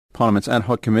Parliament's ad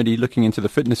hoc committee looking into the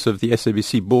fitness of the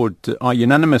SABC board are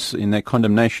unanimous in their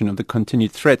condemnation of the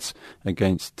continued threats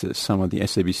against some of the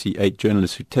SABC 8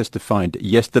 journalists who testified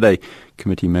yesterday.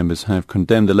 Committee members have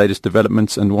condemned the latest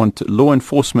developments and want law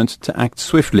enforcement to act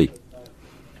swiftly.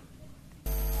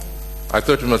 I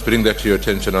thought we must bring that to your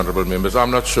attention, honourable members.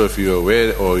 I'm not sure if you're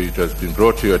aware or it has been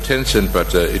brought to your attention,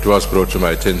 but it was brought to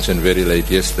my attention very late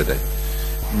yesterday.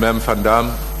 Ma'am Van Dam,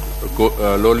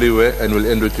 Loliwe, and we'll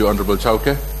end with you, Honourable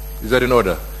Chauke. Is that in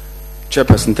order?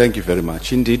 Chairperson, thank you very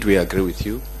much. Indeed, we agree with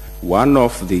you. One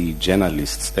of the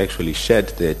journalists actually shared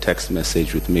their text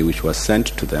message with me, which was sent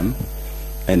to them,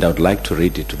 and I would like to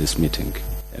read it to this meeting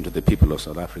and to the people of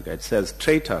South Africa. It says,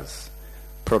 "Traitors,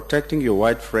 protecting your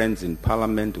white friends in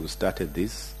Parliament who started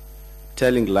this,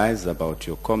 telling lies about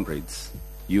your comrades.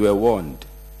 You were warned.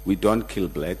 We don't kill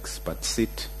blacks, but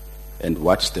sit and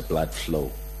watch the blood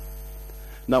flow."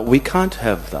 Now, we can't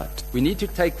have that. We need to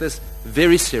take this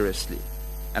very seriously,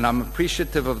 and I'm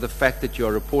appreciative of the fact that you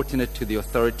are reporting it to the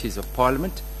authorities of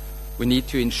Parliament. We need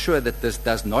to ensure that this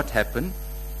does not happen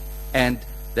and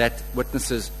that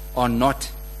witnesses are not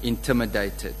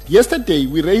intimidated. Yesterday,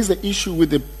 we raised the issue with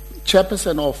the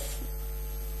chairperson of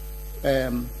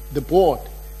the board,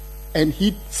 and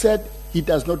he said he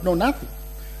does not know nothing.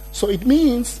 So it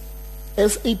means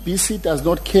SABC does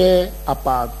not care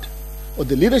about, or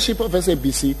the leadership of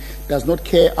SABC does not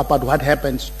care about what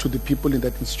happens to the people in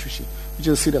that institution, which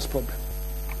is a serious problem.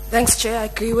 Thanks, Chair. I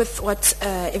agree with what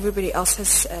everybody else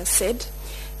has said.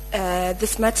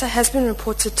 This matter has been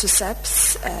reported to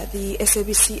SAPS. The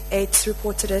SABC 8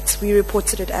 reported it. We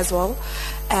reported it as well.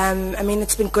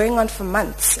 It's been going on for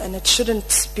months, and it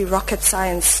shouldn't be rocket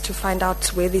science to find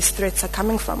out where these threats are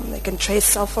coming from. They can trace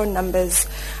cell phone numbers.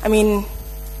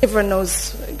 Everyone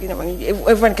knows,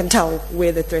 everyone can tell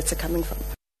where the threats are coming from.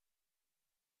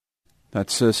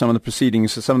 That's some of the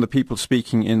proceedings, some of the people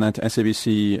speaking in that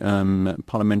SABC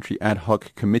parliamentary ad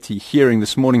hoc committee hearing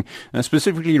this morning,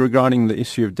 specifically regarding the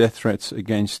issue of death threats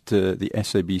against the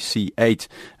SABC 8.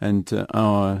 And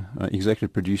our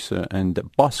executive producer and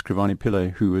boss, Krivani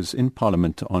Pillay, who was in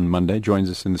Parliament on Monday,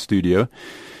 joins us in the studio.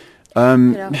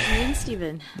 Good afternoon,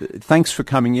 Stephen. Thanks for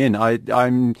coming in.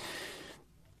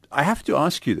 I have to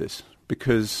ask you this.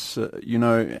 Because,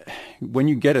 when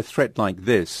you get a threat like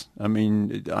this,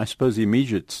 I suppose the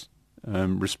immediate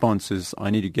response is, I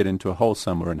need to get into a hole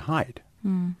somewhere and hide.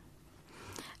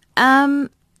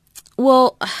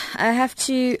 Well, I have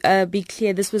to be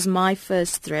clear, this was my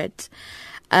first threat.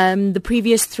 The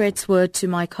previous threats were to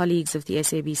my colleagues of the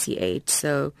SABC 8,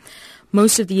 so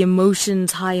most of the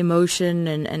emotions, high emotion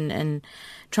and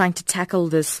trying to tackle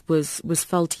this was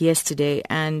felt yesterday.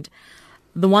 And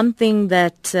the one thing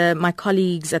that my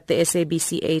colleagues at the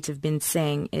SABC 8 have been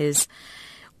saying is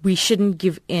we shouldn't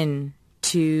give in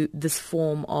to this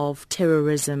form of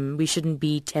terrorism. We shouldn't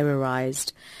be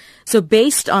terrorized. So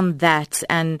based on that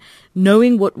and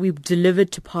knowing what we've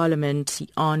delivered to Parliament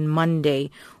on Monday,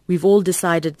 we've all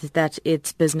decided that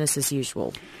it's business as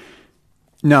usual.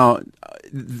 Now,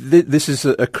 this is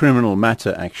a criminal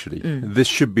matter, actually. This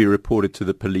should be reported to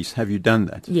the police. Have you done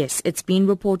that? Yes, it's been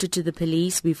reported to the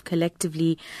police. We've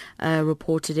collectively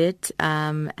reported it,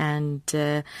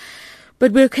 but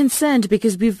we're concerned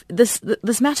because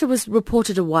this matter was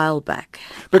reported a while back.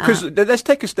 Because let's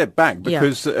take a step back.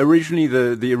 Because originally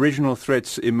the original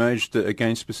threats emerged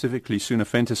against specifically Suna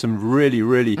Fenter, some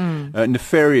really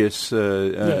nefarious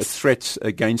threats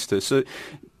against her. So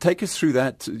take us through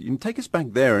that. Take us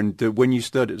back there, and when you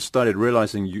started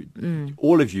realizing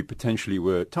all of you potentially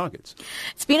were targets.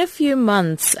 It's been a few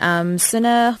months.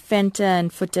 Suna Fenter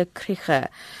and Futa Krige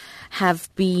have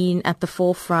been at the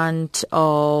forefront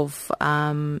of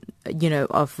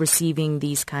receiving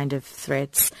these kind of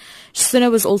threats.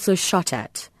 Suna was also shot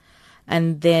at,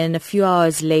 and then a few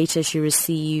hours later she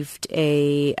received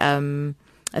a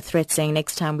threat saying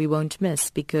next time we won't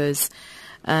miss, because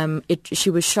she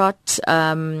was shot.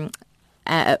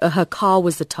 Her car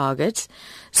was the target,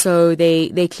 so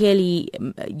they clearly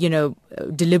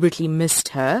deliberately missed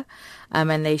her.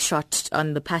 And they shot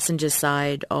on the passenger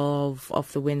side of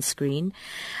the windscreen.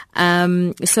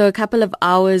 So a couple of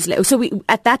hours later,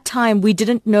 at that time we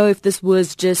didn't know if this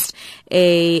was just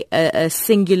a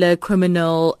singular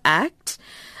criminal act.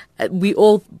 We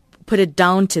all put it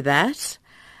down to that.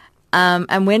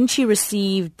 And when she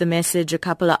received the message a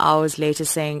couple of hours later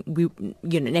saying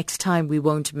next time we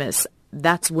won't miss,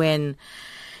 that's when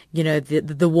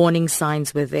the warning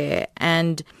signs were there.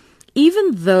 And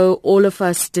even though all of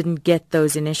us didn't get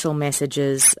those initial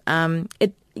messages,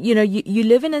 you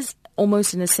live in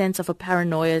almost in a sense of a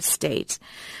paranoia state,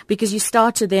 because you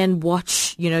start to then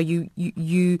watch,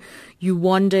 you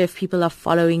wonder if people are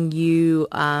following you,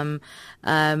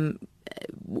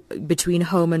 between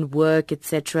home and work,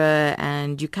 etc.,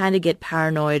 and you kind of get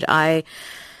paranoid. I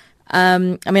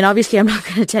mean, obviously, I'm not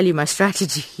going to tell you my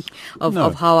strategy of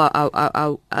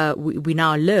how we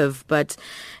now live, but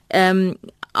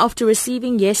after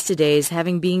receiving yesterday's,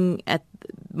 having been at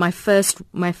my first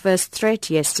threat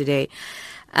yesterday,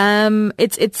 I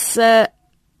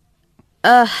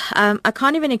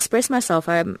can't even express myself.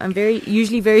 I'm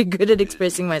usually very good at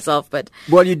expressing myself, but...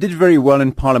 Well, you did very well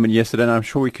in Parliament yesterday, and I'm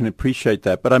sure we can appreciate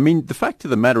that. But I mean, the fact of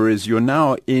the matter is you're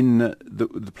now in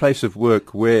the place of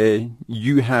work where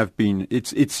you have been.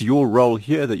 It's your role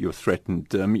here that you're threatened.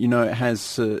 Has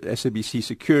SABC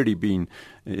security been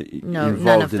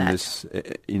involved in this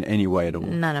in any way at all?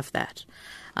 None of that.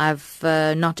 I've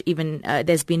not even,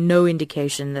 there's been no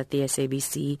indication that the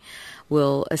SABC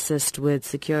will assist with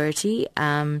security.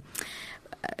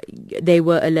 They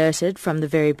were alerted from the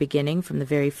very beginning, from the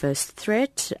very first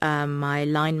threat. My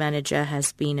line manager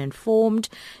has been informed.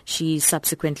 She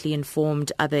subsequently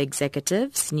informed other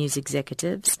executives, news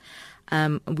executives.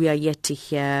 We are yet to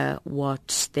hear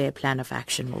what their plan of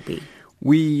action will be.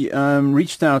 We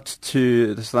reached out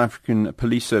to the South African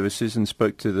Police Services and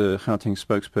spoke to the Gauteng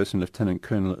spokesperson, Lieutenant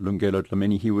Colonel Lungelo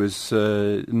Dlamini. He was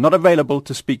not available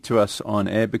to speak to us on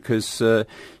air because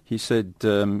he said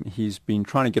he's been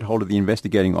trying to get hold of the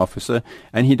investigating officer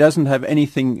and he doesn't have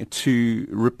anything to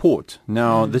report.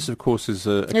 Now, this, of course, is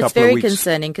a couple of weeks. It's very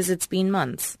concerning because it's been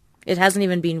months. It hasn't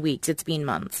even been weeks. It's been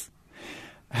months.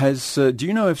 Do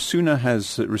you know if Suna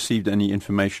has received any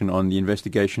information on the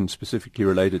investigation specifically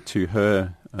related to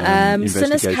her investigation?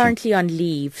 Suna's currently on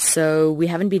leave, so we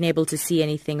haven't been able to see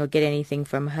anything or get anything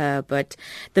from her. But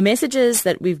the messages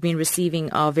that we've been receiving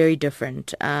are very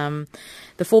different. The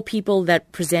 4 people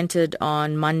that presented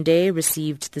on Monday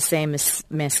received the same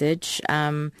message.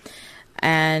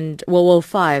 And 5,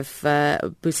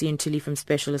 Busi and Tuli from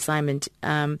Special Assignment,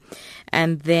 and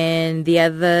then the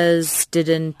others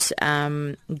didn't,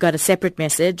 got a separate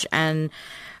message, and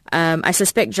I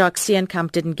suspect Jacques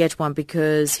Steenkamp didn't get one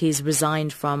because he's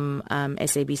resigned from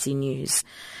SABC News.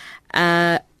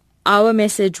 Our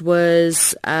message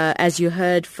was, as you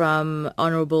heard from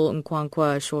Honourable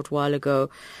Nkwankwa a short while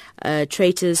ago,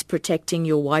 traitors protecting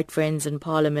your white friends in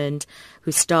Parliament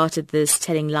who started this,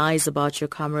 telling lies about your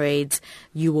comrades.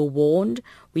 You were warned.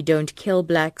 We don't kill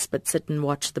blacks, but sit and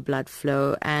watch the blood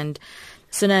flow. And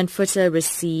Suna and Futa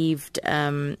received,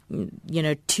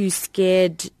 too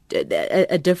scared,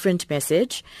 a different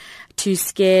message. Too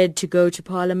scared to go to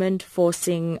Parliament,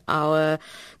 forcing our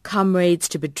comrades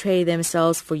to betray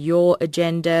themselves for your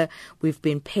agenda. We've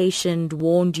been patient,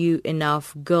 warned you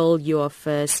enough. Girl, you are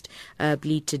first.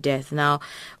 Bleed to death. Now,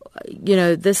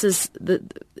 this is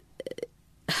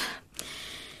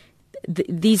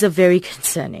these are very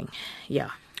concerning.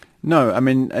 Yeah. No, I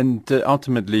mean, and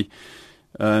ultimately,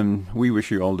 we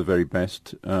wish you all the very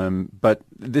best. But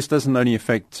this doesn't only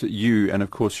affect you and,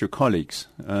 of course, your colleagues.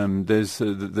 There's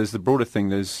the broader thing.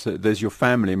 There's your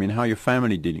family. I mean, how are your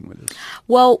family dealing with this?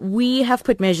 Well, we have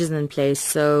put measures in place.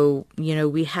 So,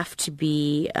 we have to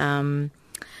be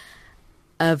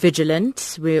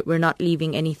vigilant. We're not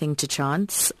leaving anything to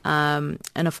chance. And,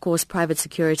 of course, private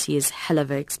security is hell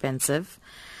of expensive.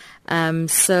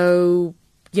 So...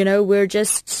 we're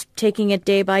just taking it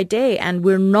day by day, and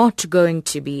we're not going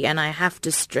to be, and I have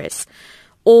to stress,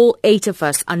 all 8 of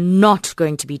us are not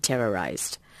going to be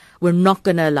terrorized. We're not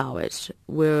going to allow it.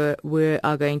 We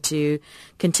are going to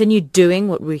continue doing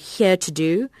what we're here to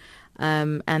do,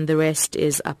 and the rest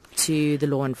is up to the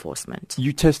law enforcement.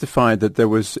 You testified that there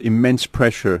was immense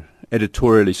pressure,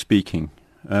 editorially speaking.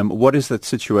 What is that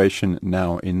situation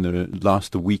now in the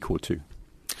last week or two?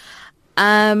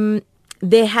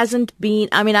 There hasn't been,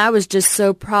 I was just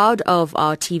so proud of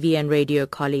our TV and radio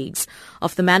colleagues,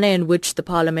 of the manner in which the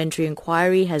parliamentary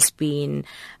inquiry has been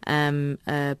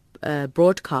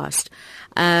broadcast.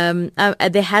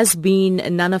 There has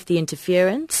been none of the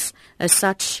interference as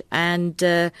such, and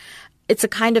it's a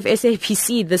kind of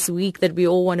SABC this week that we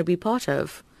all want to be part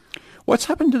of. What's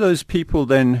happened to those people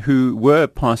then who were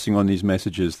passing on these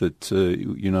messages that,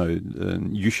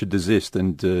 you should desist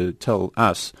and tell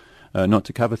us not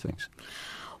to cover things?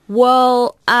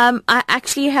 Well, I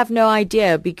actually have no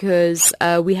idea because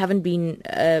we haven't been,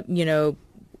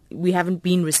 we haven't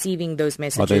been receiving those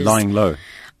messages. Are they lying low?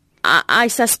 I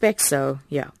suspect so,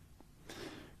 yeah.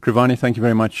 Krivani, thank you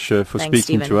very much for Thanks, speaking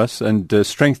Stephen. to us, and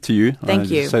strength to you. Thank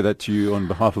you. Say that to you on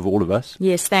behalf of all of us.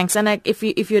 Yes, thanks. And if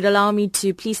you'd allow me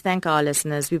to, please thank our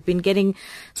listeners. We've been getting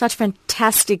such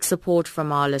fantastic support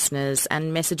from our listeners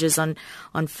and messages on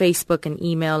Facebook and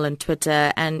email and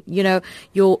Twitter. And, you know,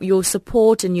 your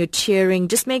support and your cheering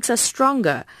just makes us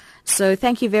stronger. So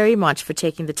thank you very much for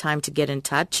taking the time to get in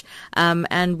touch.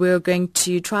 And we're going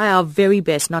to try our very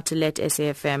best not to let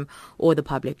SAfm or the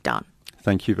public down.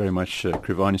 Thank you very much,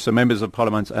 Krivani. So members of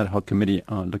Parliament's ad hoc committee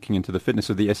are looking into the fitness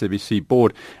of the SABC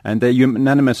board, and they're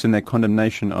unanimous in their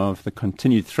condemnation of the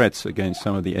continued threats against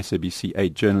some of the SABC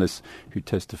 8 journalists who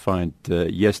testified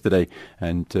yesterday.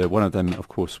 And one of them, of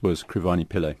course, was Krivani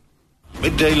Pillay.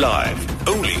 Midday Live,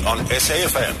 only on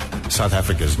SAfm, South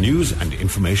Africa's news and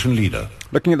information leader.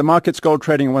 Looking at the markets, gold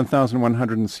trading at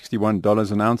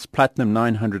 $1,161 an ounce, platinum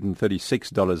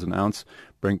 $936 an ounce,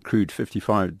 Brent crude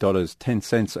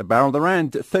 $55.10 a barrel. The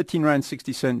rand 13 rand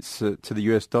 60 cents to the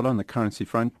US dollar on the currency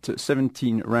front,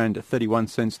 17 rand 31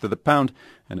 cents to the pound,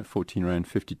 and at 14 rand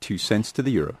 52 cents to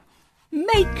the euro.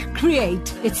 Make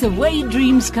create. It's the way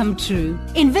dreams come true.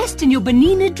 Invest in your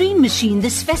Benina Dream Machine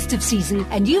this festive season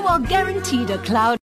and you are guaranteed a cloud